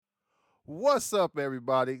What's up,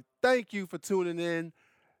 everybody? Thank you for tuning in.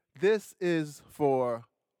 This is for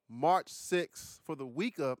March 6th, for the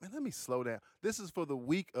week of, and let me slow down. This is for the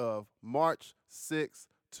week of March 6th,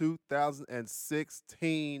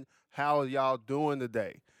 2016. How are y'all doing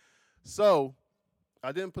today? So,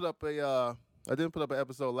 I didn't put up an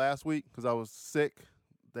episode last week because I was sick.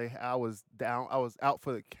 I was down. I was out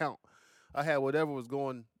for the count. I had whatever was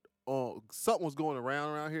going on. Something was going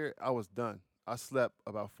around here. I was done. I slept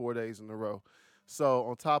about 4 days in a row. So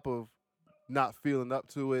on top of not feeling up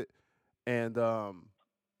to it and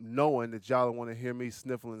knowing that y'all don't want to hear me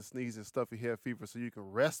sniffling, sneezing, stuffy head fever, so you can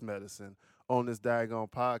rest medicine on this daggone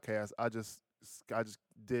podcast, I just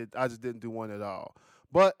didn't do one at all.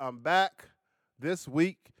 But I'm back this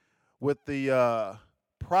week with the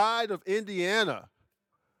pride of Indiana,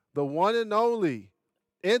 the one and only,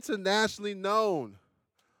 internationally known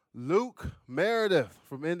Luke Meredith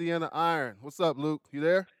from Indiana Iron. What's up, Luke? You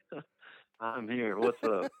there? I'm here. What's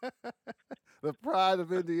up? The pride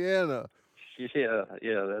of Indiana. Yeah,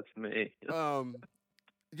 that's me. Um,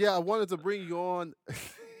 yeah, I wanted to bring you on.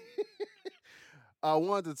 I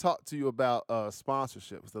wanted to talk to you about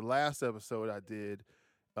sponsorships. The last episode I did,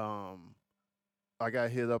 um, I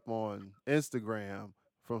got hit up on Instagram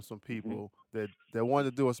from some hmm people that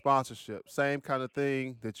wanted to do a sponsorship, same kind of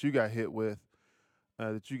thing that you got hit with,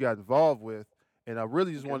 that you got involved with, and I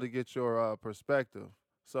really just wanted Okay. to get your perspective.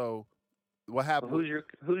 So, what Well, happened?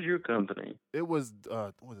 who's your company? It was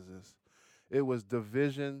what is this? It was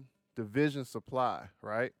Division Supply,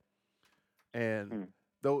 right? And Hmm.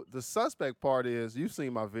 though the suspect part is you've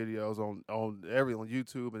seen my videos on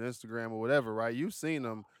YouTube and Instagram or whatever, right? You've seen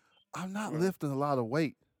them. I'm not Right. lifting a lot of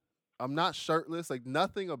weight. I'm not shirtless. Like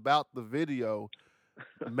nothing about the video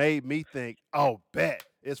made me think, oh, bet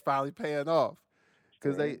it's finally paying off.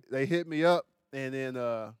 Cause they Right. they hit me up and then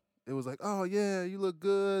it was like, oh yeah, you look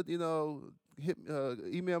good.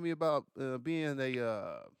 Email me about being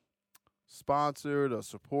a sponsored or An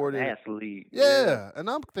supported. athlete. Yeah. Yeah, and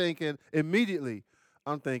I'm thinking immediately,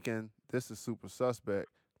 I'm thinking this is super suspect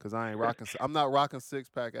because I ain't rocking. I'm not rocking 6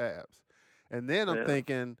 pack abs, and then I'm Yeah.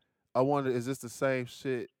 thinking, I wonder, is this the same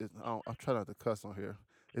shit? I'm trying not to cuss on here.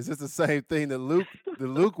 Is this the same thing that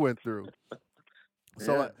Luke went through?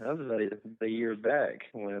 So Yeah. That was a year back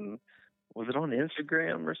when was it on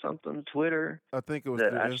Instagram or something, Twitter, I think it was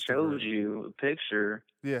that through I showed Instagram. you a picture.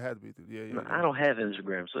 Yeah, it had to be through. Yeah, No, yeah, I don't have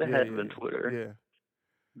Instagram, so it yeah, yeah, had to yeah, have been Twitter. yeah,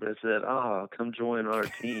 But it said, "Oh, come join our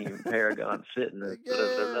team, Paragon yeah. Fitness." Da, da,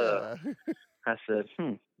 da, da. Yeah. I said,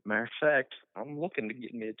 matter of fact, I'm looking to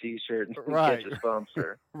get me a T-shirt and catch Right, a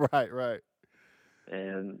sponsor. right, right.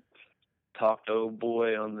 And talked to old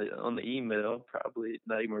boy on the email, probably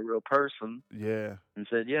not even a real person, Yeah. and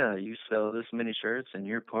said, "Yeah, you sell this many shirts, and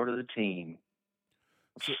you're part of the team.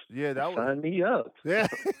 So yeah, Well, that was. sign me up." Yeah,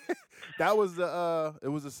 that was the. It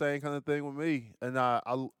was the same kind of thing with me. And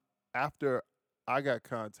after I got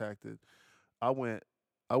contacted, I went.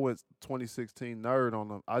 I went 2016 nerd on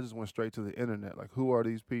them. I just went straight to the internet. Like, who are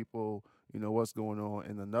these people? What's going on?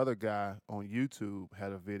 And another guy on YouTube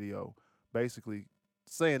had a video, basically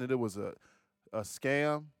saying that it was a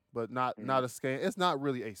scam, but not Mm, a scam. It's not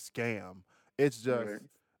really a scam. It's just right.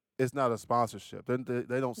 it's not a sponsorship.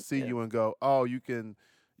 They don't see Yeah. you and go, oh, you can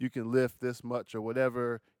lift this much or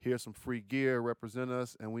whatever. Here's some free gear. Represent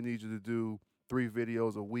us, and we need you to do 3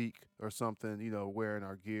 videos a week or something. Wearing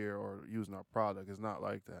our gear or using our product. It's not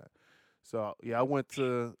like that. So yeah, I went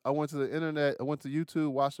to the internet. I went to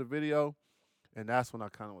YouTube, watched the video, and that's when I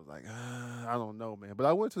kind of was like, I don't know, man. But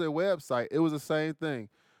I went to their website. It was the same thing,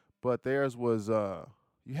 but theirs was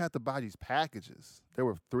you had to buy these packages. There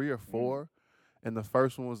were three or Mm. four, and the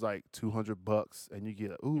first one was like $200, and you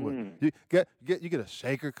get Mm. you get a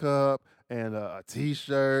shaker cup and a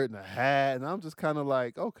T-shirt and a hat, and I'm just kind of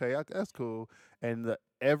like, okay, that's cool. And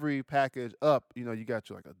every package up, you got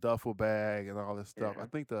you like a duffel bag and all this stuff. I Yeah.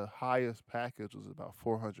 think the highest package was about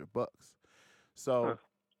 $400. Huh. So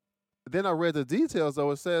then I read the details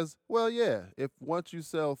though. It says, well, yeah, if once you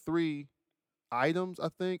sell 3 items, I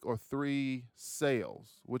think, or 3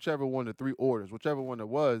 sales, whichever one, the 3 orders, whichever one it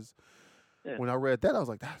was. Yeah. When I read that, I was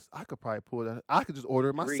like, I could probably pull that. I could just order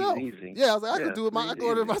it Three's myself. easy. Yeah, I was like, I could Yeah. do it. I Three's could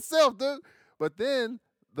order it easy. myself, dude. But then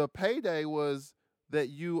the payday was that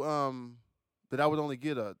I would only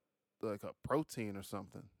get a protein or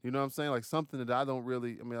something. You know what I'm saying? Like something that I don't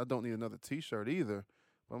really. I mean, I don't need another T-shirt either.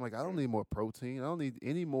 But I'm like, I don't Mm. need more protein. I don't need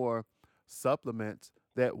any more supplements.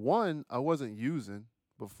 That one I wasn't using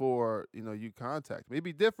before you contact me. It'd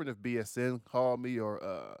be different if BSN called me or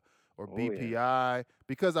Oh yeah. BPI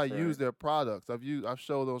because I use Right. their products. I've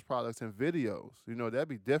showed those products in videos. That'd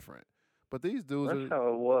be different. But these dudes That's are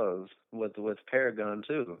how it was with Paragon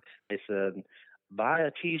too. They said, buy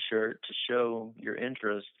a T-shirt to show your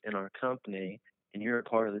interest in our company, and you're a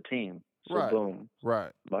part of the team. So right, boom,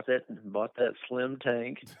 right. bought that slim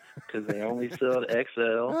tank because they only sold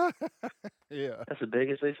XL. Yeah, That's the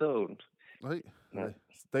biggest they sold. they, Now,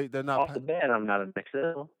 they're not off the bat, I'm not an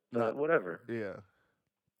XL, not but whatever. yeah.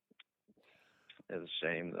 It was a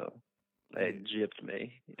shame though. They gypped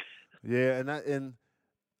me. Yeah, and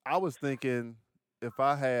I was thinking if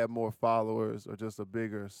I had more followers or just a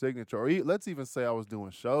bigger signature, or let's even say I was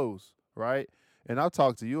doing shows, right? And I'll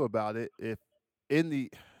talk to you about it. If in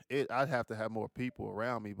the I'd have to have more people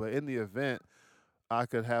around me, but in the event, I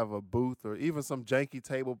could have a booth or even some janky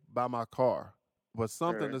table by my car, but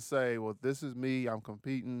something Right. to say, well, this is me. I'm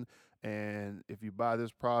competing, and if you buy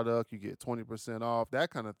this product, you get 20% off. That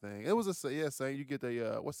kind of thing. It was saying you get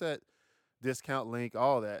the what's that discount link,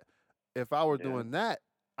 all that. If I were Yeah. doing that,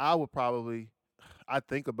 I would probably I'd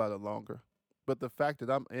think about it longer. But the fact that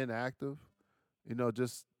I'm inactive,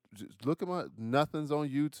 just look at my nothing's on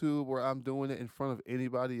YouTube where I'm doing it in front of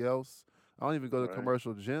anybody else. I don't even go to Right.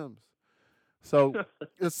 commercial gyms. So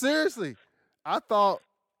seriously, I thought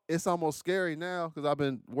it's almost scary now because I've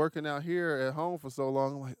been working out here at home for so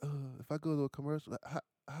long. I'm like, if I go to a commercial,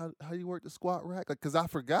 how do you work the squat rack? Like, cause I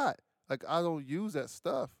forgot. Like, I don't use that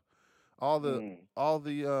stuff. All the Mm. all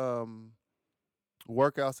the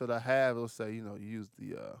workouts that I have, it'll say, you use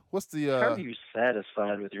the what's the How are you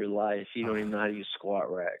satisfied with your life? You don't even know how to use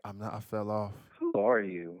squat rack. I'm not. I fell off. Who are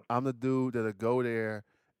you? I'm the dude that'll go there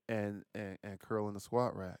and curl in the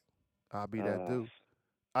squat rack. I'll be that Uh, dude.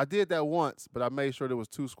 I did that once, but I made sure there was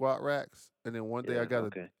two squat racks, and then one day yeah.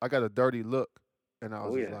 Okay. I got a dirty look, and I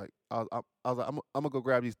was Oh just yeah. like, I was like, I'm gonna go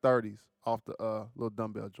grab these 30s off the little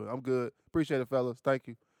dumbbell joint. I'm good. Appreciate it, fellas. Thank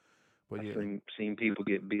you. But I've yeah, seen people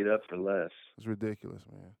get beat up for less. it's ridiculous,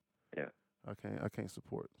 man. Yeah. I can't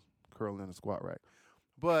support curling in a squat rack.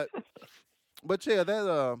 But yeah,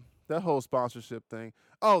 that whole sponsorship thing.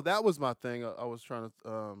 Oh, that was my thing. I was trying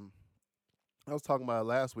to I was talking about it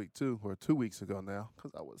last week too, or 2 weeks ago now,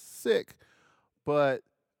 because I was sick. But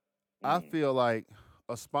I Mm. feel like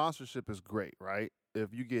a sponsorship is great, right?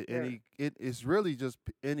 If you get Yeah. it's really just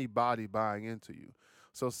anybody buying into you.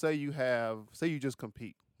 So say you just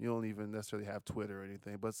compete. You don't even necessarily have Twitter or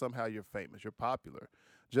anything, but somehow you're famous, you're popular.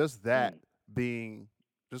 Just that Mm. being,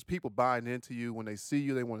 just people buying into you when they see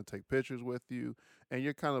you, they want to take pictures with you, and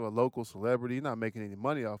you're kind of a local celebrity. You're not making any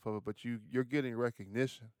money off of it, but you're getting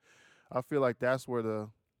recognition. I feel like that's where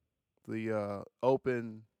the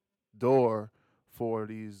open door for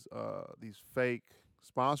these fake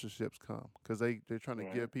sponsorships come, because they're trying to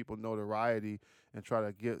Right. give people notoriety and try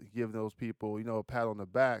to give those people a pat on the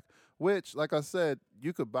back, which, like I said,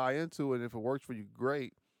 you could buy into it, and if it works for you,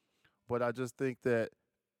 great. But I just think that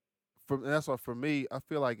and that's why for me, I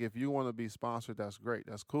feel like if you want to be sponsored, that's great,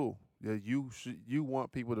 that's cool. Yeah, you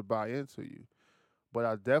want people to buy into you, but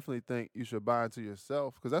I definitely think you should buy into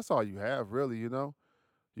yourself, because that's all you have, really. You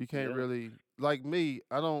can't Yeah. really, like me.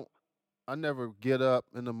 I never get up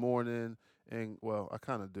in the morning and, well, I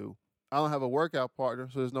kind of do. I don't have a workout partner,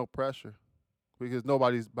 so there's no pressure because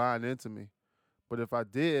nobody's buying into me. But if I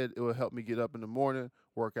did, it would help me get up in the morning,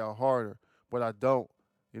 work out harder. But I don't.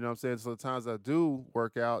 You know what I'm saying? So the times I do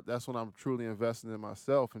work out, that's when I'm truly investing in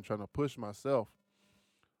myself and trying to push myself.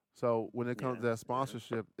 So when it comes Yeah. to that Yeah.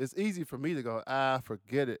 sponsorship, it's easy for me to go,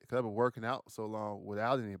 forget it, because I've been working out so long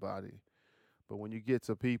without anybody. But when you get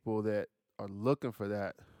to people that are looking for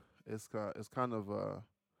that, it's kind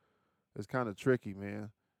of tricky,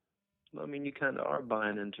 man. Well, I mean, you kind of are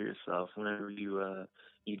buying into yourself whenever you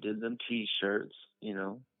did them T-shirts.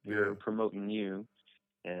 Yeah. You're promoting you,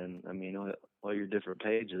 and I mean, all your different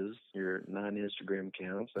pages, your 9 Instagram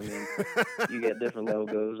accounts. I mean, you get different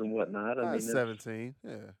logos and whatnot. I mean, 17.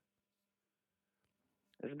 Yeah.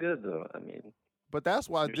 it's good though. I mean, But that's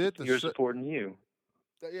why I did the you're shirt. supporting you.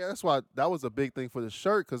 Yeah, that's why that was a big thing for the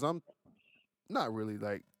shirt, because I'm not really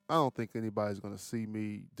like, I don't think anybody's gonna see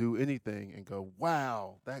me do anything and go,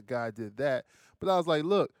 "Wow, that guy did that." But I was like,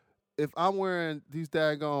 look, if I'm wearing these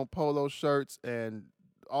daggone polo shirts and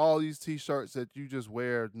all these T-shirts that you just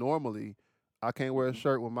wear normally, I can't wear a Hmm.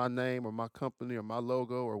 shirt with my name or my company or my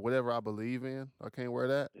logo or whatever I believe in. I can't wear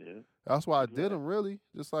that. Yeah, That's why I did them. exactly. Really,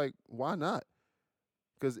 just like, why not?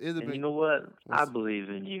 Because it'd have And you been. know what? I What's believe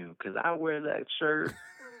in you because I wear that shirt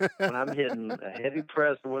when I'm hitting a heavy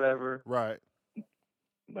press or whatever. right.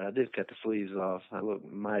 But I did cut the sleeves off. I look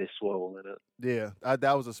mighty swole in it. Yeah,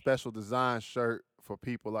 that was a special design shirt for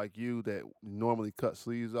people like you that normally cut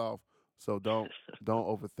sleeves off. So don't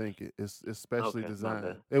overthink it. It's specially Okay, my designed.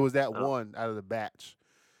 bad. It was that Oh, one out of the batch,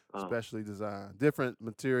 oh, specially designed, different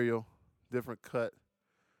material, different cut.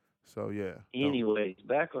 So yeah, don't Anyways,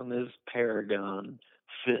 back on this Paragon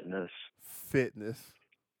Fitness. fitness.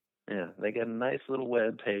 Yeah, they got a nice little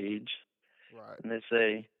web page, Right. and they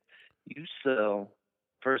say you sell.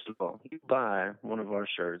 First of all, you buy one of our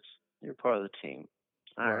shirts, you're part of the team.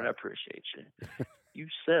 All right, I Right. appreciate you. You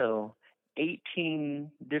sell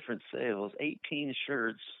 18 different sales, 18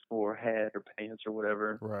 shirts or hat or pants or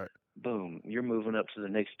whatever. Right. Boom, you're moving up to the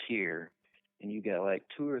next tier, and you got like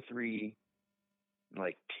two or three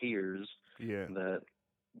like tiers Yeah. that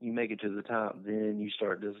you make it to the top, then you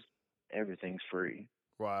start just everything's free.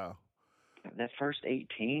 Wow. That first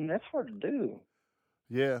 18, that's hard to do.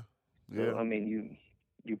 Yeah. So Yeah. I mean,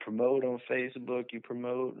 you promote on Facebook, you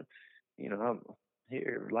promote, I'm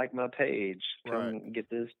here, like my page, Right. come get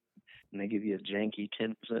this, and they give you a janky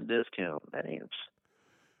 10% discount. That ain't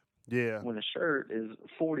Yeah. when a shirt is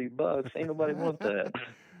 $40. Ain't nobody want that.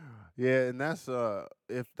 Yeah, and that's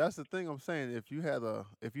if that's the thing I'm saying, if you had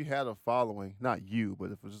a following, not you, but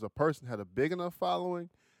if it was just a person had a big enough following,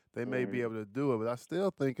 they may be Mhm. able to do it. But I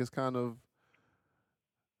still think it's kind of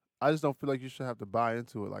I just don't feel like you should have to buy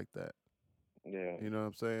into it like that. Yeah, You know what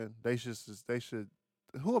I'm saying? They should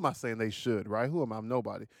who am I saying they should, right? Who am I? I'm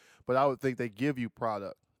nobody. But I would think they give you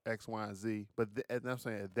product X, Y, and Z. But and I'm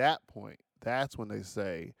saying at that point, that's when they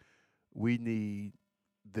say we need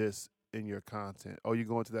this in your content. Oh, you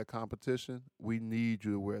going to that competition? We need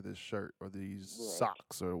you to wear this shirt or these right.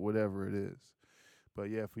 socks or whatever it is. But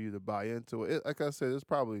yeah, for you to buy into it, like I said, it's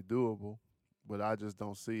probably doable, but I just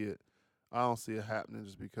don't see it. I don't see it happening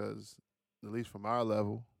just because, at least from our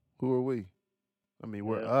level, who are we? I mean,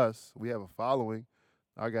 we're Yeah. us. We have a following.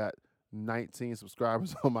 I got 19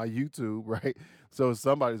 subscribers on my YouTube, right? So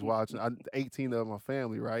somebody's watching. 18 of my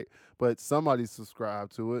family, right? But somebody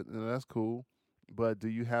subscribed to it, and that's cool. But do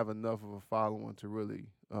you have enough of a following to really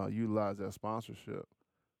utilize that sponsorship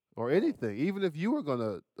or anything? Even if you were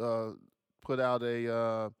gonna put out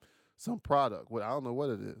a some product, I don't know what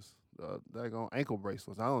it is. They're going ankle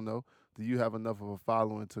bracelets. I don't know. Do you have enough of a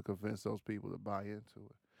following to convince those people to buy into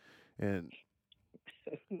it? And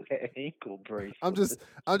Ankle I'm bracelet. just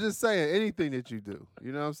I'm just saying anything that you do.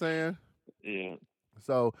 You know what I'm saying? Yeah.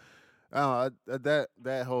 So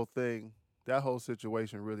that whole thing, that whole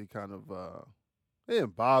situation really kind of it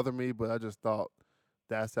didn't bother me, but I just thought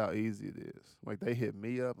that's how easy it is. Like they hit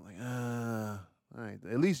me up, I'm like all right.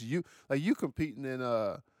 At least you competing in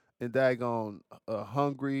daggone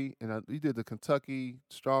Hungry, and you did the Kentucky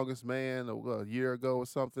Strongest Man a year ago or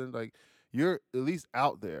something. Like you're at least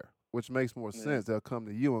out there, which makes more Yeah. sense. They'll come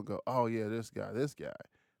to you and go, oh yeah, this guy.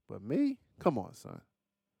 But me, come on, son.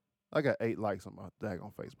 I got 8 likes on my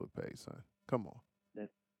daggone Facebook page, son. Come on.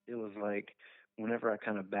 It was like whenever I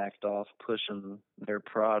kind of backed off pushing their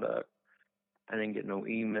product, I didn't get no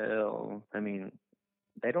email. I mean,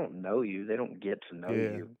 they don't know you. They don't get to know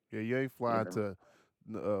Yeah, you, yeah. You ain't you flying know.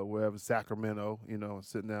 to wherever Sacramento, and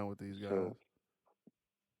sitting down with these guys. So,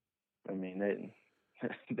 I mean,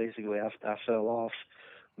 basically, I fell off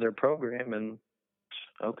their program, and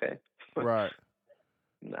okay, Right,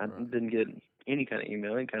 I didn't get any kind of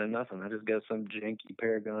email, any kind of nothing. I just got some janky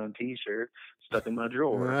Paragon T-shirt stuck in my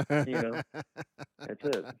drawer. right. That's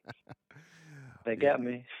it. They Yeah. got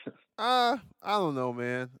me. I don't know,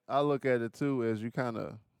 man. I look at it too as you kind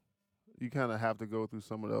of have to go through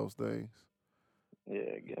some of those things. Yeah,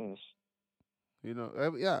 I guess.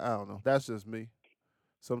 Yeah. I don't know. That's just me.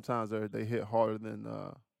 Sometimes they hit harder than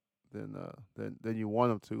you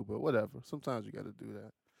want them to, but whatever. Sometimes you got to do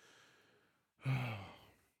that.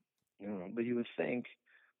 But you would think,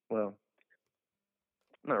 well,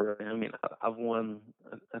 not really. I mean, I've won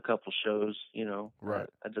a couple shows. Right,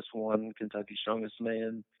 I just won Kentucky Strongest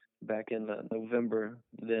Man back in November.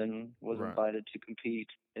 Then was right, invited to compete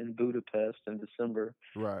in Budapest in December,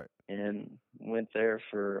 right. and went there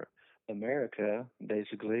for America,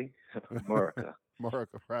 basically, America.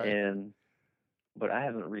 America, right, And but I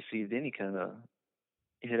haven't received any kind of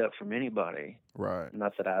hit up from anybody. right.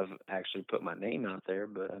 Not that I've actually put my name out there,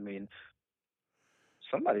 but I mean,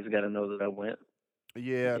 somebody's got to know that I went.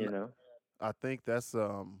 Yeah, You know. I think that's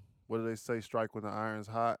what do they say? Strike when the iron's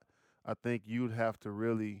hot. I think you'd have to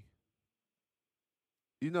really,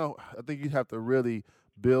 I think you'd have to really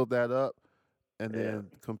build that up and Yeah.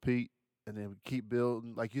 then compete and then keep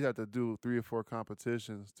building. Like you'd have to do 3 or 4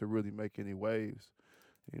 competitions to really make any waves.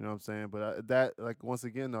 You know what I'm saying? But that, like, once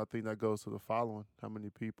again, I think that goes to the following. How many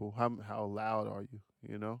people? How loud are you?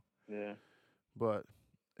 You know. Yeah. But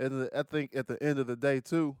I think at the end of the day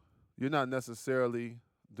too, you're not necessarily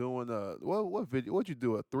doing what video? What'd you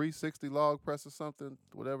do? A 360 log press or something?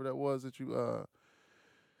 Whatever that was that you Oh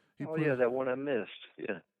put. yeah, that one I missed.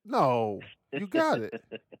 Yeah. No, you got it.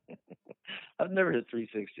 I've never hit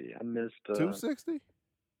 360. I missed 260?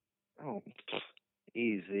 oh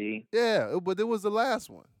easy. Yeah, but it was the last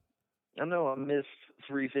one. I know I missed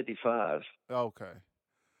 355. Okay,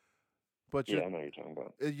 but Yeah, I know what you're talking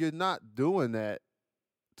about. you're not doing that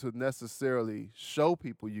to necessarily show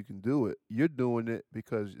people you can do it. You're doing it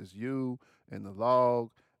because it's you and the log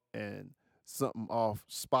and something off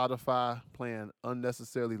Spotify playing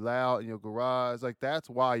unnecessarily loud in your garage. Like that's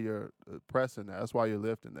why you're pressing that. That's why you're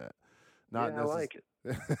lifting that. Not Yeah, I like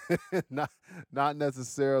it. not not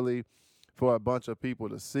necessarily for a bunch of people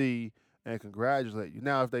to see and congratulate you.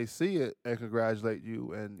 Now, if they see it and congratulate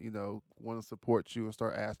you, and want to support you and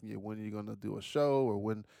start asking you when you're going to do a show or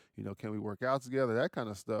when can we work out together, that kind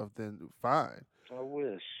of stuff, then fine. I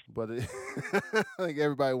wish. But I think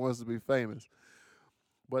everybody wants to be famous.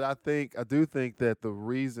 But I do think that the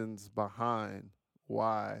reasons behind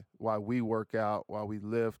why we work out, why we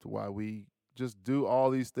lift, why we just do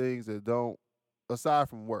all these things that don't aside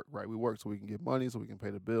from work, right? We work so we can get money, so we can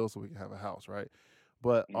pay the bills, so we can have a house, right?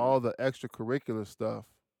 But Mm. all the extracurricular stuff,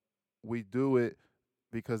 we do it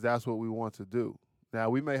because that's what we want to do. Now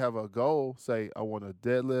we may have a goal, say I want to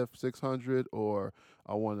deadlift 600 or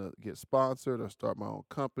I want to get sponsored or start my own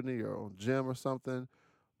company or own gym or something,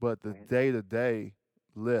 but the Right. day-to-day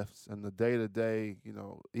lifts and the day-to-day,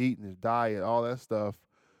 eating and diet, all that stuff,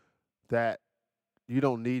 that you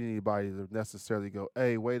don't need anybody to necessarily go,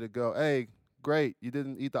 "Hey, way to go. Hey, great. You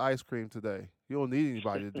didn't eat the ice cream today." You don't need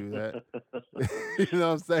anybody to do that. You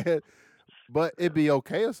know what I'm saying? But it'd be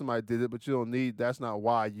okay if somebody did it, but you don't need that's not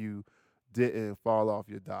why you didn't fall off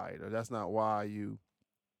your diet, or that's not why you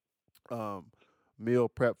um meal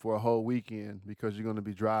prep for a whole weekend because you're gonna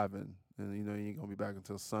be driving and you ain't gonna be back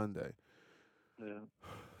until Sunday. Yeah.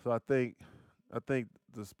 So I think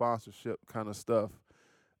the sponsorship kind of stuff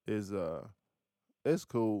is it's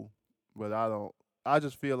cool, but I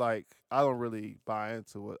just feel like I don't really buy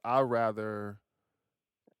into it. I rather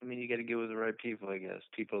I mean, you got to get with the right people, I guess.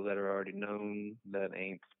 People that are already known, that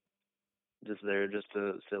ain't just there just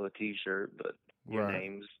to sell a T-shirt, but your right,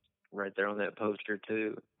 name's right there on that poster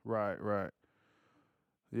too. right.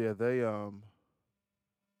 Yeah,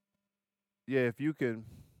 yeah, if you can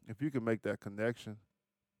make that connection.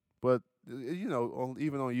 But even on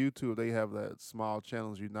YouTube they have that small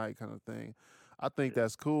channels unite kind of thing. I think Yeah.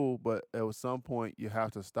 that's cool, but at some point you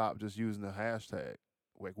have to stop just using the hashtag.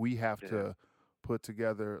 Like we have Yeah. to put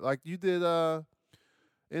together like you did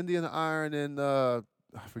Indian Iron and I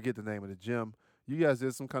forget the name of the gym. You guys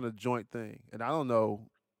did some kind of joint thing, and I don't know.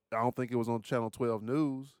 I don't think it was on Channel 12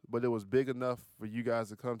 News, but it was big enough for you guys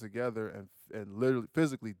to come together and literally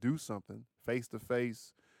physically do something face to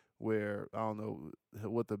face. Where I don't know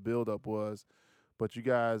what the buildup was, but you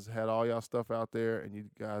guys had all y'all stuff out there, and you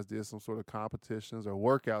guys did some sort of competitions or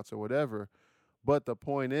workouts or whatever. But the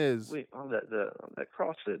point is, Wait, on that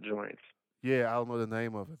CrossFit joint. yeah, I don't know the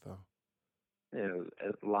name of it though.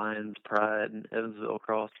 At Lions Pride and Evansville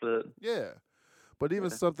CrossFit. Yeah, but even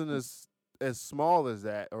Yeah. something as small as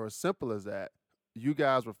that or as simple as that, you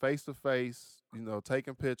guys were face to face,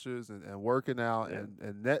 taking pictures and working out Yeah.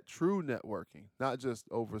 and net true networking, not just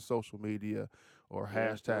over social media or Yeah.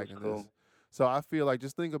 That was hashtagging this. cool. So I feel like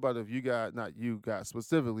just think about if you got not you guys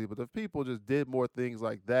specifically, but if people just did more things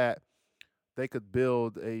like that, they could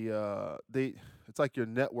build a they it's like your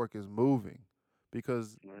network is moving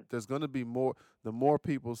because Right. there's going to be more the more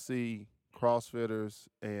people see crossfitters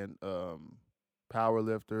and power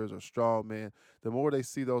lifters or strongmen, the more they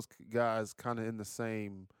see those guys kind of in the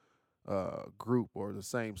same group or the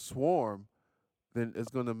same swarm, then it's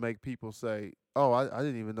going to make people say, "Oh, I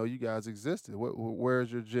didn't even know you guys existed.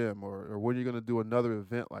 Where's your gym, or when are you going to do another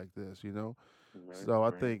event like this?" Right. So I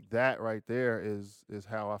Right. think that right there is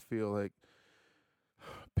how I feel like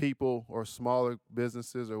people or smaller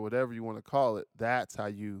businesses or whatever you want to call it, that's how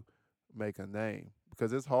you make a name.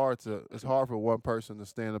 Because it's hard for one person to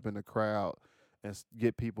stand up in the crowd and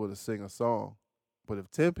get people to sing a song. But if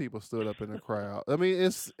 10 people stood up in the crowd, I mean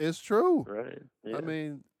it's true. Right. I Yeah.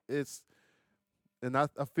 mean, it's and I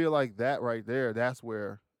feel like that right there, that's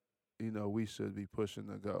where, we should be pushing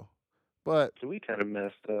to go. But So we kind of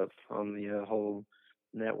messed up on the whole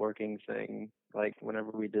networking thing. Like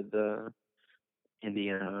whenever we did the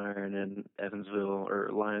Indiana Iron in Evansville or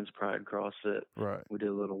Lions Pride CrossFit, right, we did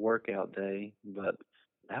a little workout day, but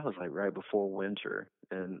that was like right before winter,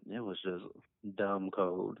 and it was just dumb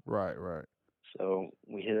cold. right, So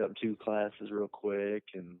we hit up two classes real quick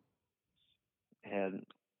and had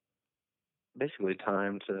basically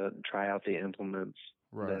time to try out the implements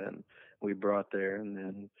right. that we brought there, and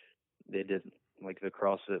then they did like the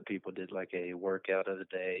CrossFit people did like a workout of the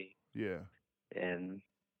day, Yeah. and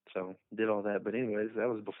So did all that, but anyways, that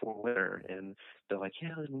was before winter, and they're like,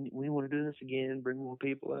 yeah, we want to do this again, bring more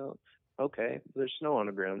people out. Okay, there's snow on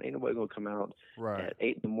the ground. Ain't nobody gonna come out Right. at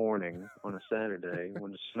 8 in the morning on a Saturday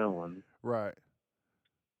when it's snowing. Right.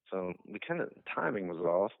 So the kind of timing was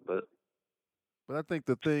off, but But I think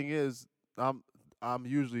the thing is, I'm I'm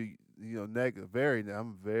usually negative.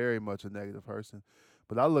 I'm very much a negative person,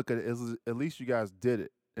 but I look at it as at least you guys did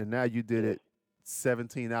it, and now you did yeah, it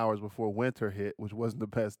 17 hours before winter hit, which wasn't the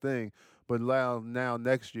best thing. But now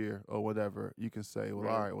next year or whatever, you can say, well,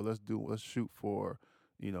 all right, right, well let's shoot for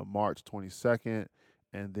March 22nd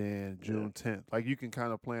and then yeah, June 10th. Like you can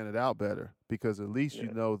kind of plan it out better because at least you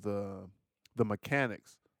yeah, know the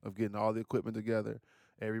mechanics of getting all the equipment together,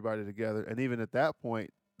 everybody together, and even at that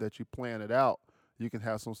point that you plan it out, you can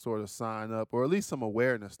have some sort of sign up or at least some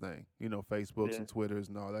awareness thing, Facebooks yeah. and Twitters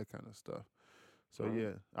and all that kind of stuff. So Right.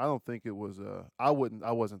 yeah, I don't think it was. I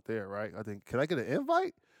wasn't there, right? I think can I get an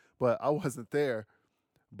invite? But I wasn't there.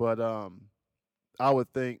 But I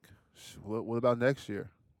would think, what about next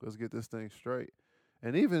year? Let's get this thing straight.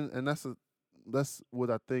 And that's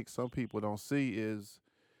what I think some people don't see is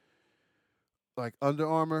like Under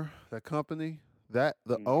Armour, that company, that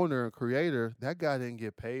the Mm. owner and creator, that guy didn't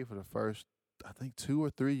get paid for the first, I think, 2 or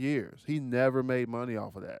 3 years. He never made money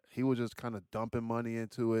off of that. He was just kind of dumping money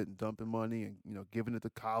into it and dumping money and giving it to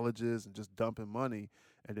colleges and just dumping money.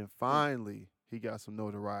 And then Mm. finally he got some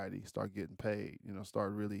notoriety, start getting paid,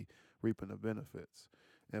 start really reaping the benefits.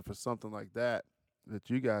 And for something like that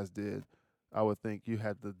you guys did, I would think you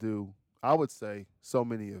had to do, I would say, so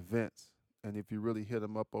many events. And if you really hit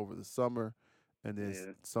them up over the summer and then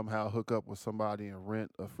Yeah. somehow hook up with somebody and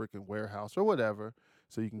rent a freaking warehouse or whatever,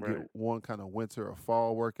 so you can get Right. one kind of winter or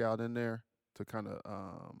fall workout in there to kind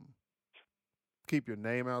of keep your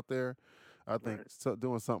name out there. I think Right.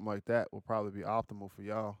 doing something like that will probably be optimal for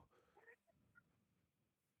y'all.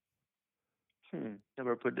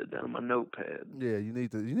 Never put that down on my notepad. Yeah,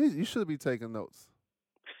 you should be taking notes.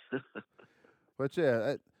 But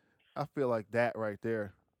yeah, I feel like that right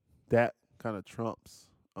there, that kind of trumps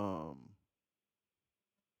um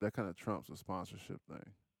a sponsorship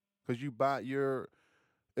thing, because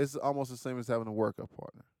it's almost the same as having a workout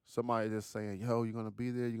partner. Somebody just saying, "Yo, you're gonna be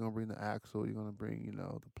there. You're gonna bring the axle. You're gonna bring,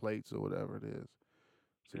 the plates or whatever it is."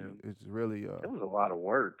 So Yeah. it's really It was a lot of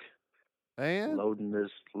work and loading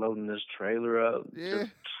this trailer up just yeah,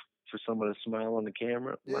 for someone to smile on the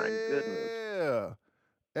camera. My goodness. yeah, Mm.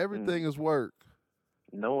 everything is work.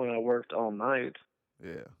 Knowing I worked all night.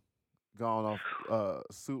 Yeah, gone off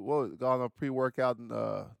gone off pre-workout and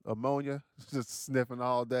ammonia, just sniffing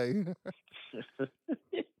all day.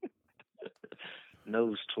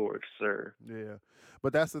 Nose torch, sir. Yeah,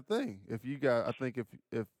 but that's the thing. If you guys, I think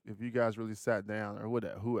if you guys really sat down or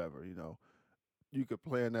whatever, whoever, you could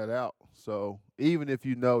plan that out. So even if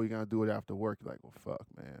you're gonna do it after work, you're like, well, fuck,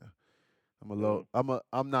 man, Mm.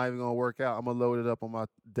 I'm not even gonna work out. I'm gonna load it up on my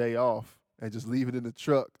day off and just leave it in the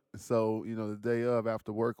truck. So the day of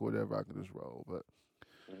after work or whatever, I can just roll. But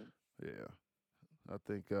Mm. yeah, I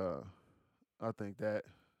think I think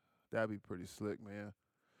that'd be pretty slick, man.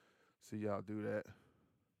 See y'all do that.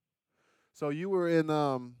 So you were in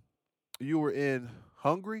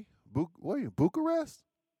Hungary, what are you, Bucharest,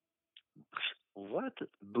 What?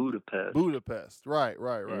 Budapest. Budapest, right,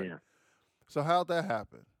 right, right. Yeah. So how'd that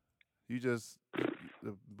happen? You just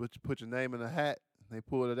put your name in a hat. They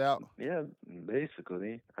pulled it out. Yeah,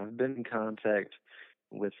 basically. I've been in contact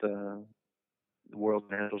with the World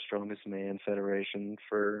Natural Strongest Man Federation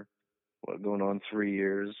for going on 3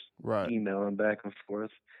 years, Right, emailing back and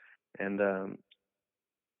forth. And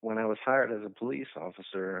when I was hired as a police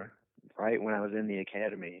officer, right when I was in the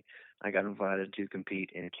academy, I got invited to compete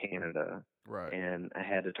in Canada, right, and I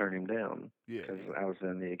had to turn him down yeah, because yeah, I was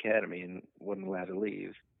in the academy and wasn't allowed to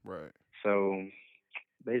leave. right, So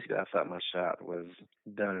basically, I thought my shot was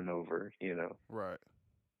done and over, right,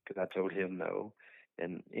 because I told him no.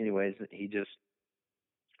 And anyways,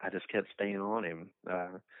 I just kept staying on him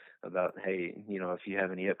about, hey, if you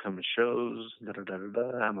have any upcoming shows,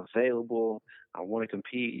 I'm available. I want to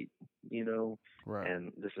compete, you know. right.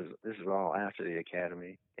 And this is all after the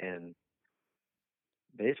academy. And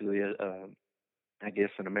basically, I guess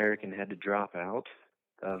an American had to drop out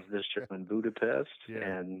of this trip in Budapest, Yeah,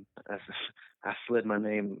 and I slid my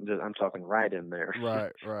name. I'm talking right in there,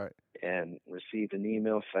 right, right, and received an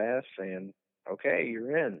email fast saying, "Okay,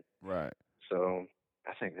 you're in." right. So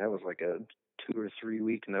I think that was like a 2 or 3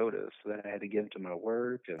 week notice that I had to give to my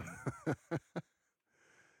work, and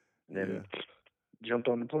Yeah, then jumped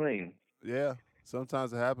on the plane. yeah.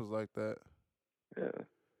 Sometimes it happens like that. Yeah.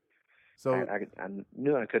 So I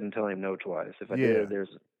knew I couldn't tell him no twice. If I yeah, did,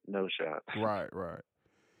 there's no shot. right, right.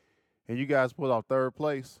 And you guys pulled off third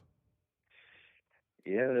place.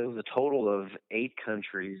 Yeah, there was a total of 8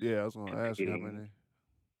 countries Yeah, I was gonna ask you how competing,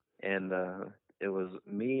 many. and it was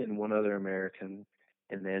me and one other American,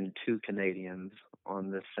 and then 2 Canadians on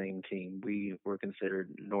this same team. We were considered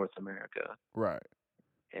North America, Right.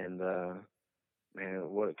 and man,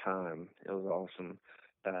 what a time! It was awesome.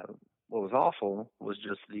 Uh, what was awful was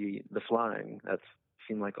just the flying. That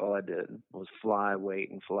seemed like all I did was fly, wait,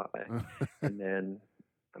 and fly. And then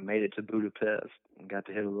I made it to Budapest and got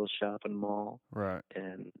to hit a little shopping mall, Right.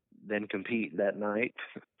 and then compete that night.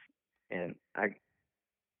 And I,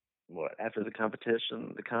 what after the contest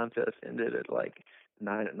ended at like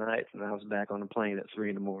 9 at night, and I was back on the plane at 3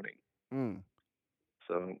 in the morning. Mm.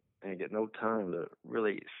 So I didn't get no time to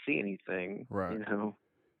really see anything, Right.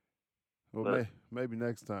 Well, But maybe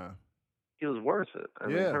next time. it was worth it. I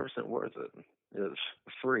mean, Yeah. 100% worth it. It was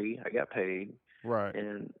free. I got paid, Right.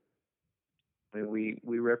 and I mean,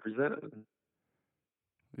 we represented.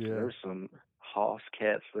 Yeah. There's some hoss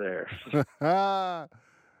cats there.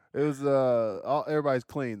 It was everybody's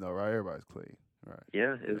clean though, right? Everybody's clean. Right.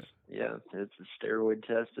 It's steroid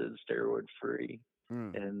tested, steroid free,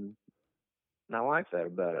 Mm. and I like that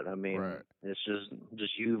about it. I mean, Right. it's just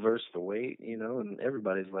you versus the weight, and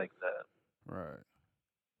everybody's like that. Right.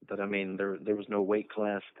 But I mean, there was no weight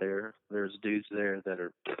class there. There's dudes there that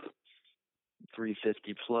are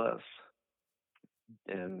 350 plus,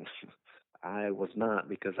 and I was not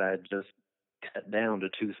because I had just cut down to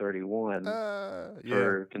 231 Yeah.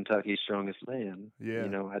 for Kentucky's Strongest Man. Yeah.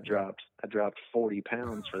 I Yeah. dropped 40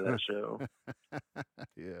 pounds for that show.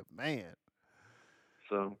 Yeah, man.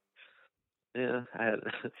 So yeah, I had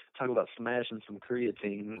talk about smashing some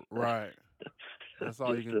creatine Right. That's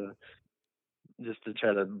all you just can. to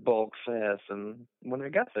try to bulk fast. And when I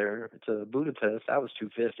got there to Budapest, I was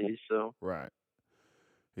 250. So Right.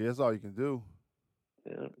 Yeah, that's all you can do.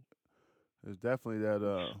 yeah, There's definitely that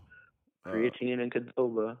creatine and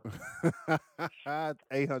Qdoba.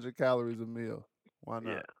 800 calories a meal. Why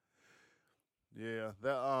Yeah, not? Yeah,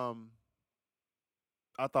 that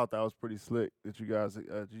I thought that was pretty slick that you guys, I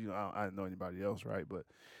didn't know anybody else, right? But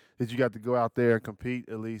that you got to go out there and compete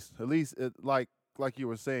at least like you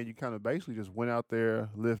were saying, you kind of basically just went out there,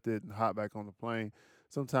 lifted, and hopped back on the plane.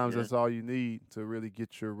 Sometimes yeah, that's all you need to really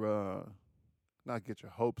get your not get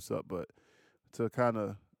your hopes up, but to kind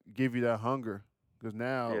of give you that hunger. Because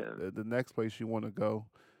now yeah, the next place you want to go,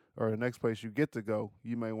 or the next place you get to go,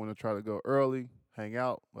 you may want to try to go early, hang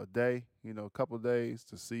out a day, a couple of days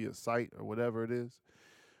to see a site or whatever it is.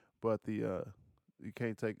 But you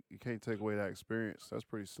can't take away that experience. That's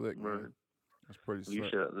pretty slick, man. right. That's pretty You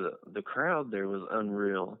slick. should. The crowd there was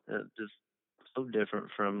unreal. It just so different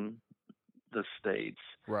from the states.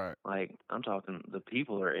 Right, Like I'm talking, the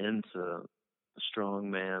people are into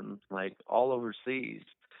strongman like all overseas.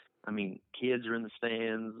 I mean, kids are in the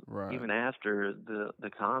stands right, even after the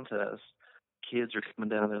contest. Kids are coming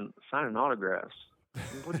down and signing autographs.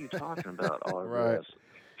 What are you talking about, right, autographs?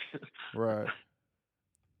 right.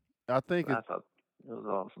 I think it. I thought it was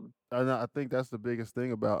awesome. I think that's the biggest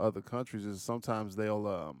thing about other countries is sometimes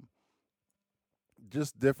they'll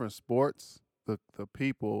just different sports. The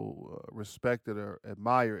people respect it or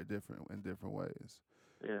admire it different in different ways.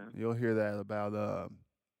 Yeah, You'll hear that about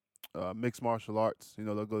mixed martial arts.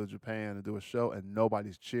 They'll go to Japan and do a show and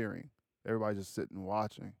nobody's cheering. Everybody's just sitting and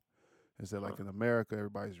watching. Instead, huh. like in America,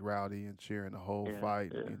 everybody's rowdy and cheering the whole Yeah,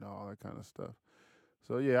 fight, yeah, and all that kind of stuff.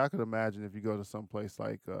 So yeah, I could imagine if you go to some place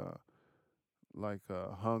like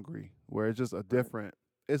Hungary, where it's just a right. different.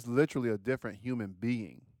 It's literally a different human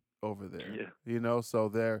being over there. Yeah, So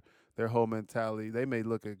their whole mentality. They may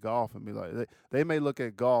look at golf and be like, they may look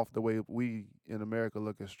at golf the way we in America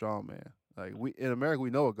look at strongman. Like we in America, we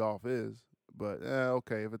know what golf is, but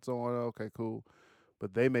okay, if it's on, okay, cool.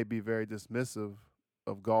 But they may be very dismissive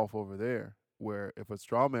of golf over there, where if a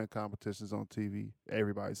strongman competition is on TV,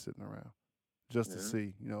 everybody's sitting around just to yeah,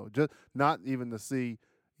 see, just not even to see,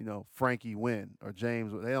 Frankie win or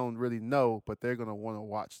James. They don't really know, but they're gonna want to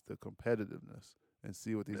watch the competitiveness and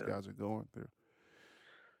see what these yeah. guys are going through.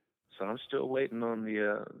 So I'm still waiting on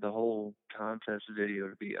the whole contest video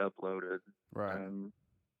to be uploaded. Right. Um,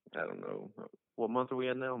 I don't know what month are we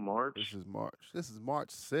in now. March? This is March. This is March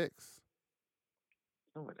 6th.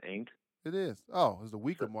 No, it ain't. It is. Oh, it's the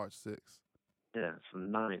week So, of March 6th. yeah, it's the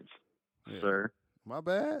 9th, Yeah. sir. My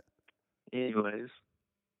bad. Anyways,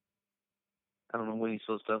 I don't know when you're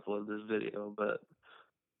supposed to upload this video, but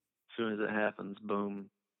as soon as it happens, boom,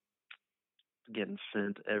 it's getting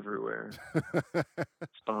sent everywhere.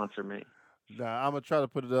 Sponsor me. Nah, I'm gonna try to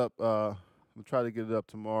put it up. I'm gonna try to get it up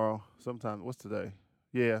tomorrow. Sometime. What's today?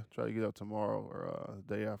 Yeah, try to get it up tomorrow or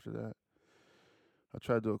the day after that. I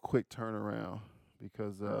try to do a quick turnaround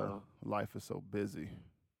because Oh, life is so busy.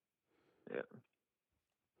 yeah.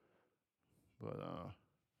 But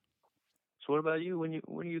So what about you? When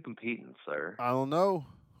are you competing, sir? I don't know.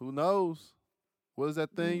 Who knows? What is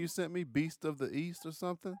that thing Mm. you sent me? Beast of the East or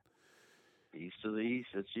something? East of the East,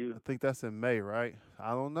 that's I you. think that's in May, right?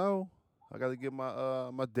 I don't know. I got to get my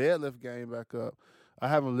my deadlift game back up. I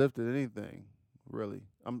haven't lifted anything really.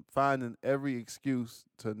 I'm finding every excuse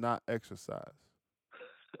to not exercise,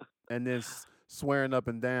 and then swearing up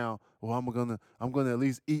and down. Well, I'm gonna at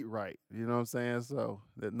least eat right. You know what I'm saying? So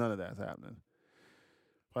that none of that's happening.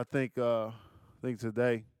 I think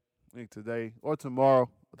today, or tomorrow.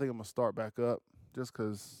 I think I'm gonna start back up just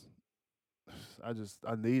because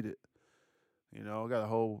I need it. You know, I got a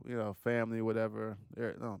whole family, whatever.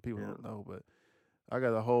 No, people Yeah. don't know, but I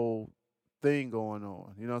got a whole thing going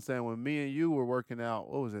on. You know what I'm saying? When me and you were working out,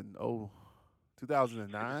 what was it?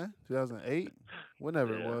 2009, 2008,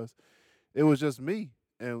 whenever Yeah. it was just me,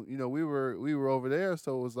 and we were over there,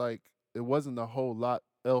 so it was like it wasn't a whole lot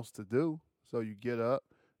else to do. So you get up,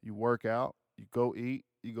 you work out, you go eat,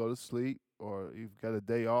 you go to sleep, or you've got a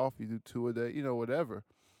day off, you do two a day, whatever.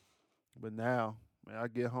 But now, man, I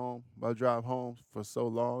get home, I drive home for so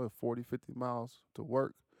long, 40, 50 miles to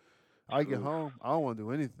work. I get Oof. home, I don't want to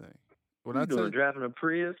do anything. When What are I you tell doing? you, Driving a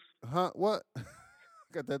Prius? huh, what?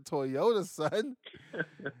 Got that Toyota, son.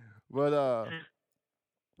 But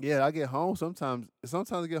yeah, I get home sometimes.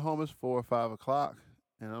 Sometimes I get home it's 4 or 5 o'clock,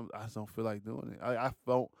 and I just don't feel like doing it. I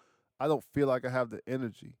don't feel like I have the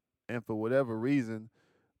energy, and for whatever reason,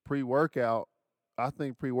 pre-workout, I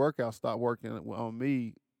think pre-workout stopped working on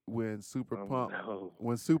me when Super Oh Pump, no.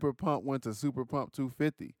 went to Super Pump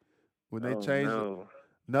 250. When they Oh changed it, no.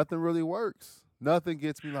 nothing really works. Nothing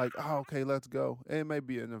gets me like, oh, okay, let's go. And it may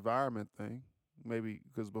be an environment thing, maybe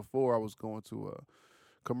because before I was going to a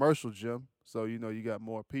commercial gym, so you got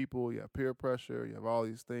more people, you have peer pressure, you have all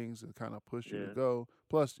these things that kind of push you to Yeah. go.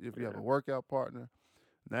 Plus, if you have Yeah. a workout partner,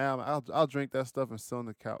 now I'll drink that stuff and sit on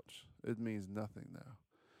the couch. It means nothing now.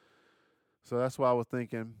 So that's why I was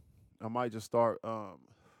thinking I might just start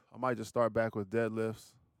back with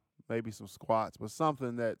deadlifts, maybe some squats, but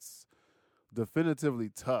something that's definitively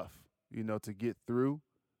tough, to get through.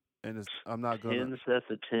 And I'm not gonna 10 sets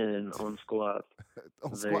of 10 on squats.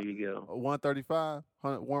 on There squat you go. 135,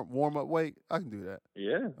 100 warm up weight. I can do that.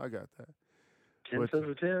 Yeah. I got that. Ten But sets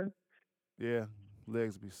of 10. yeah,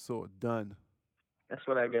 legs be sore done. That's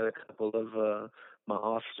what I got a couple of my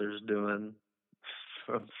officers doing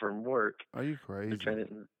from work. Are you They're crazy? trying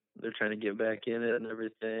to they're trying to get back in it and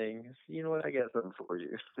everything. So, you know what? I got something for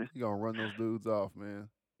you. You gonna run those dudes off, man.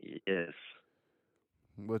 Yes.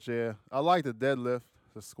 But yeah, I like the deadlift.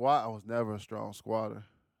 The squat, I was never a strong squatter.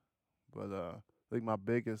 But I think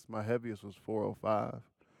my heaviest was 405,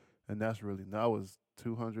 and that's really that was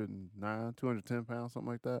 209, 210 pounds,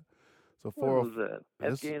 something like that. So When 40, was that?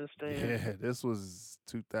 this Afghanistan? yeah, this was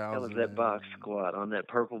That was 2000. that box squat on that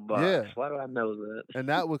purple box. Yeah, Why do I know that? and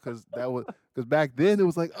that was because back then it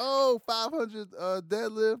was like, oh, 500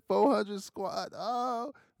 deadlift, 400 squat.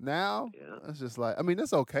 Oh, now Yeah. it's just like, I mean,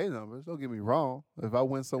 that's okay numbers. Don't get me wrong. If I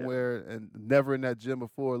went Yeah. somewhere and never in that gym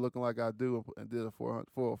before, looking like I do, and did a 400,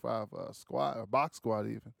 405 squat or box squat,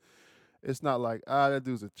 even, it's not like that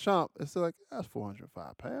dude's a chump. It's still like that's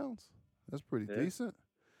 405 pounds. That's pretty Yeah. decent.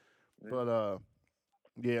 Yeah. But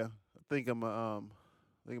yeah, I think I'm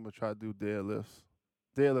gonna try to do deadlifts.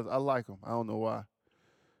 Deadlifts, I like them. I don't know why.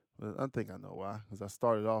 But I think I know why. Because I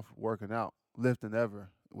started off working out, lifting ever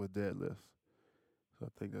with deadlifts. So I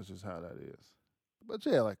think that's just how that is. But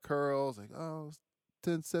yeah, like curls, like,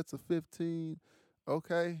 10 sets of 15.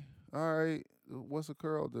 Okay. All right. What's a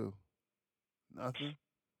curl do? Nothing.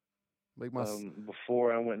 Make my.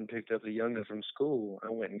 Before I went and picked up the youngest from school, I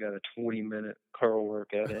went and got a 20-minute curl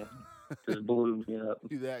workout in. Just blew me up.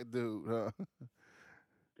 You that dude, huh?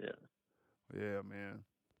 Yeah. Yeah, man.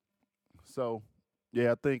 So,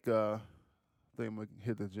 yeah, I think I'm gonna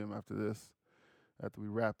hit the gym after this. After we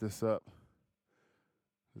wrap this up,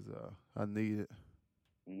 'cause I need it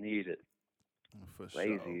Need it. for sure.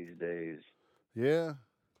 Lazy these days. Yeah,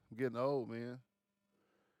 I'm getting old, man.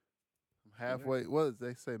 I'm Yeah. halfway. What did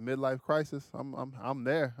they say? Midlife crisis. I'm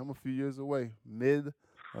there. I'm a few years away.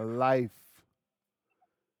 Midlife.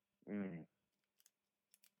 Mm.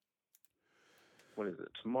 What is it?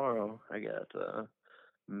 Tomorrow I got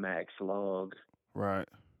Max Log Right.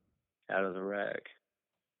 out of the rack.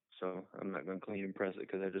 So I'm not going to clean and press it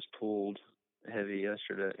because I just pulled heavy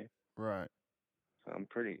yesterday. Right. So I'm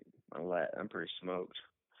pretty smoked.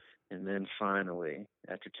 And then finally,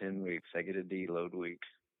 after 10 weeks, I get a deload week.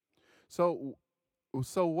 So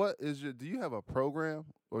what is your? Do you have a program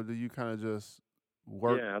or do you kind of just?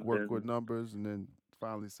 Yeah, work with numbers, and then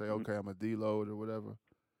finally say, mm, okay, I'm a deload or whatever.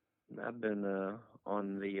 I've been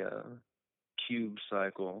on the cube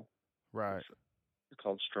cycle. Right, It's, it's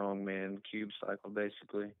called strongman cube cycle,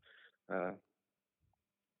 basically. Uh,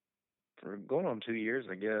 for going on 2 years,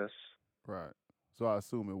 I guess. right. So I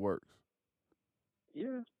assume it works.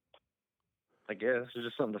 Yeah, I guess it's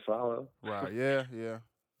just something to follow. Right. Yeah, yeah.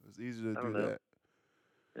 It's easy to I do don't know.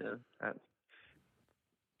 that. Yeah,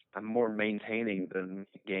 I'm more maintaining than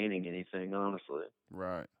gaining anything, honestly.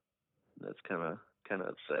 Right. That's kind of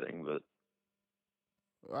upsetting, but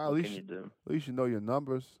Well, what can you do? at least you know your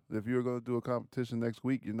numbers. If you're going to do a competition next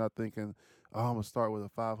week, you're not thinking, "Oh, I'm gonna start with a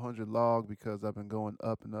 500 log because I've been going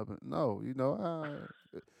up and up." And no,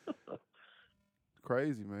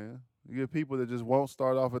 crazy man. You get people that just won't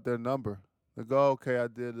start off at their number. They go, "Okay, I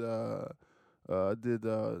did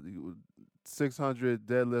 600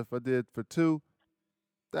 deadlift. I did for two.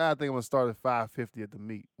 I think I'm gonna start at 550 at the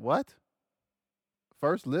meet. What?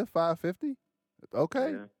 First lift 550?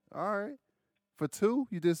 Okay, Yeah, all right. For two,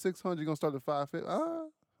 you did 600. You're gonna start at 550.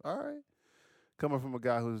 All right. Coming from a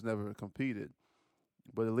guy who's never competed,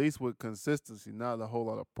 but at least with consistency, not a whole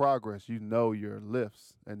lot of progress. You know your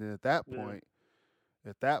lifts, and then yeah, at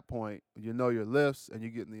that point, you know your lifts, and you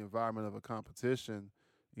get in the environment of a competition.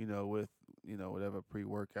 With whatever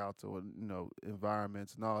pre-workouts or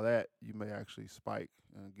environments and all that, you may actually spike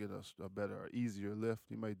and get a better or easier lift.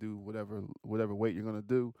 You may do whatever weight you're gonna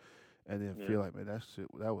do, and then yeah. feel like, man,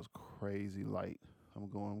 that was crazy light. I'm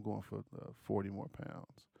going for 40 more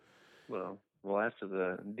pounds. Well, after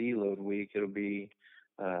the deload week, it'll be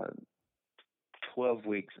uh, 12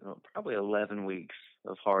 weeks, no, probably 11 weeks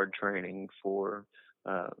of hard training for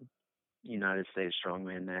uh, United States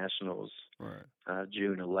Strongman Nationals, Right.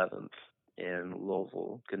 June 11th in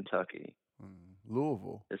Louisville, Kentucky.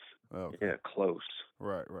 Louisville. It's Okay. yeah, close.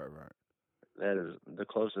 Right. Right. Right. That is the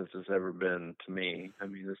closest it's ever been to me. I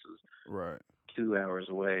mean, this is Right. 2 hours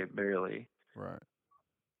away, barely. Right.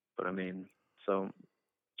 But I mean, so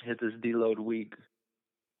hit this deload week,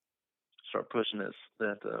 start pushing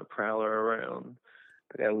that prowler around.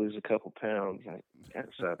 I gotta lose a couple pounds. I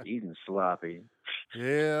gotta stop eating sloppy.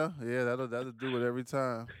 Yeah. Yeah. That'll do it every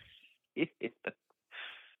time.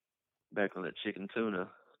 Back on that chicken tuna.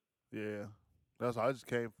 Yeah. That's I just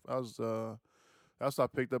came. That's what I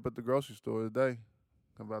picked up at the grocery store today.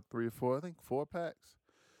 About three or four, I think 4 packs.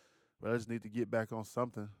 But I just need to get back on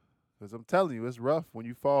something. Because I'm telling you, it's rough. When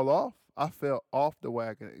you fall off, I fell off the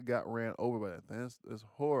wagon. It got ran over by that thing. It's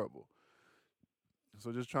horrible.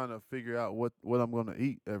 So just trying to figure out what I'm going to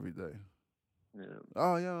eat every day. Yeah.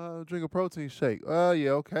 Oh, yeah, I'll drink a protein shake. Oh,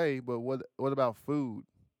 yeah, okay. But what about food?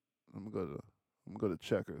 I'm going to go to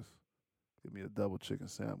Checkers. Give me a double chicken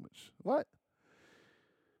sandwich. What?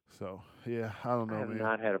 So, yeah, I don't I know, have man.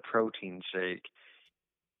 not had a protein shake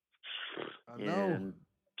I know. in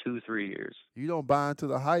 2, 3 years. You don't buy into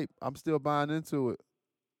the hype. I'm still buying into it.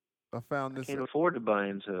 I found I this can't afford to buy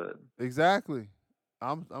into it. exactly.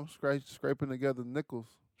 I'm scraping together nickels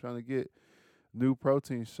trying to get new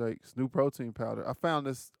protein shakes, new protein powder. I found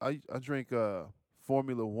this. I drink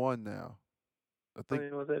Formula One now. I I think don't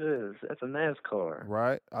even know what that is. That's a NASCAR.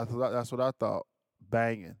 right. I thought that's what I thought.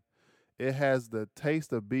 Banging. It has the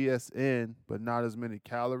taste of BSN, but not as many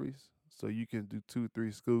calories. So you can do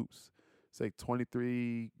 2-3 scoops. It's like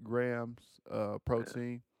 23 grams Yeah.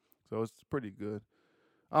 protein. So it's pretty good.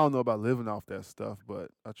 I don't know about living off that stuff, but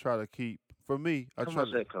I try to keep. For me, I How try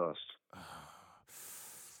much to. that cost?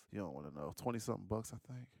 You don't want to know. 20 something bucks,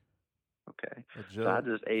 I think. Okay. A So jug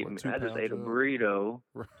for a two I just pound ate a jug. burrito.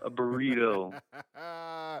 A burrito.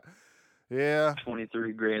 Yeah.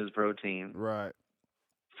 23 grams of protein. Right.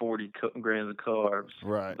 40 grams of carbs.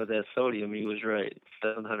 Right. But that sodium, he was right.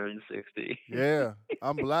 760. Yeah.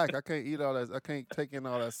 I'm black. I can't eat all that. I can't take in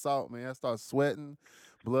all that salt, man. I start sweating.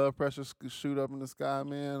 Blood pressure shoot up in the sky,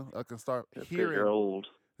 man. I can start That's because you're hearing. old.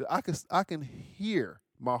 I can hear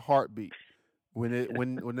my heartbeat when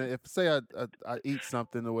if say I eat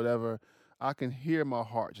something or whatever. I can hear my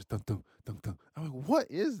heart just dum dum dum dum. I'm like, what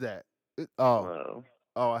is that? Oh, Wow.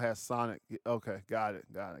 oh, I had Sonic. Okay, got it.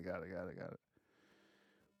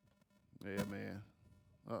 Yeah, man.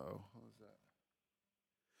 Uh-oh. What was that?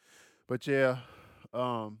 But yeah,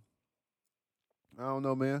 um, I don't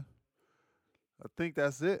know, man. I think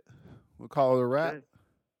that's it. We'll call it a wrap. Okay.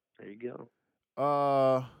 There you go.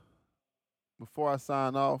 Uh, before I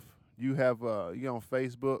sign off, you on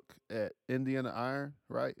Facebook at Indiana Iron,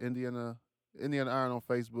 right? Indiana Iron on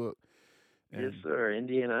Facebook. Yes, And sir.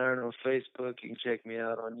 Indian Iron on Facebook. You can check me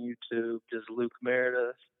out on YouTube. Just Luke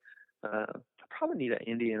Meredith. I probably need an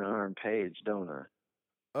Indian Iron page, don't I?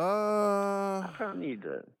 uh I probably need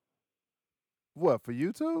to. What, for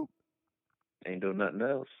YouTube? Ain't doing nothing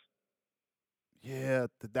else. Yeah,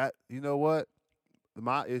 that you know what?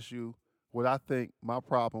 My issue, what I think my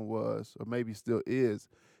problem was, or maybe still is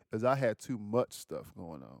I had too much stuff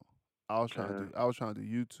going on. Uh, I was trying to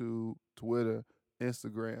do YouTube, Twitter,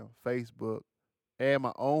 Instagram, Facebook, and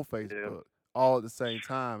my own yeah, Facebook all at the same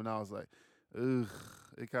time, and I was like, ugh,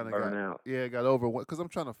 it kind of got burnout. yeah, it got over because I'm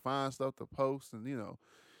trying to find stuff to post, and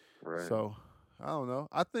Right. so I don't know.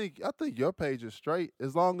 I think your page is straight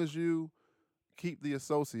as long as you keep the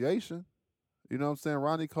association. You know what I'm saying?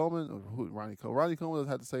 Ronnie Coleman, or who, Ronnie Coleman. Ronnie Coleman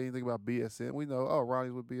doesn't have to say anything about BSN. We know, oh,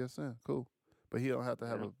 Ronnie's with BSN, cool, but he don't have to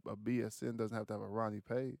have Yeah. a BSN. Doesn't have to have a Ronnie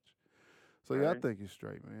page. So yeah, I Right. think you're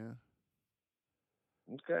straight, man.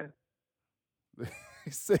 Okay. He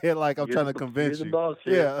said like I'm trying to You're convince the you. boss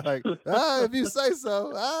here. Yeah, like if you say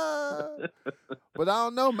so. But I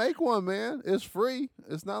don't know. Make one, man. It's free.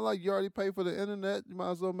 It's not like you already pay for the internet. You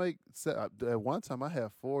might as well make. At one time, I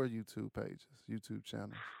had 4 YouTube pages, YouTube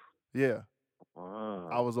channels. Yeah, I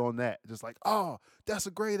Wow. was on that. Just like, oh, that's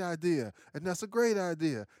a great idea, and that's a great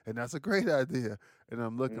idea, and that's a great idea. And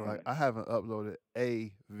I'm looking like Mm, I haven't uploaded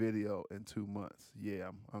a video in 2 months. Yeah,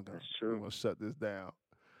 that's I'm true. gonna shut this down.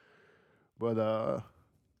 But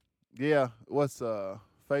yeah, what's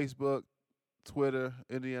Facebook, Twitter,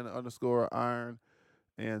 Indiana_Iron,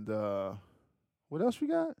 and what else we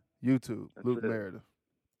got? YouTube, That's Luke it. Meredith.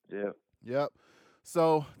 Yeah. Yep.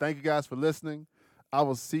 So thank you guys for listening. I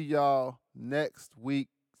will see y'all next week.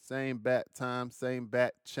 Same bat time, same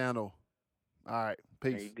bat channel. All right.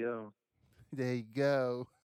 There you Peace. go. There you go.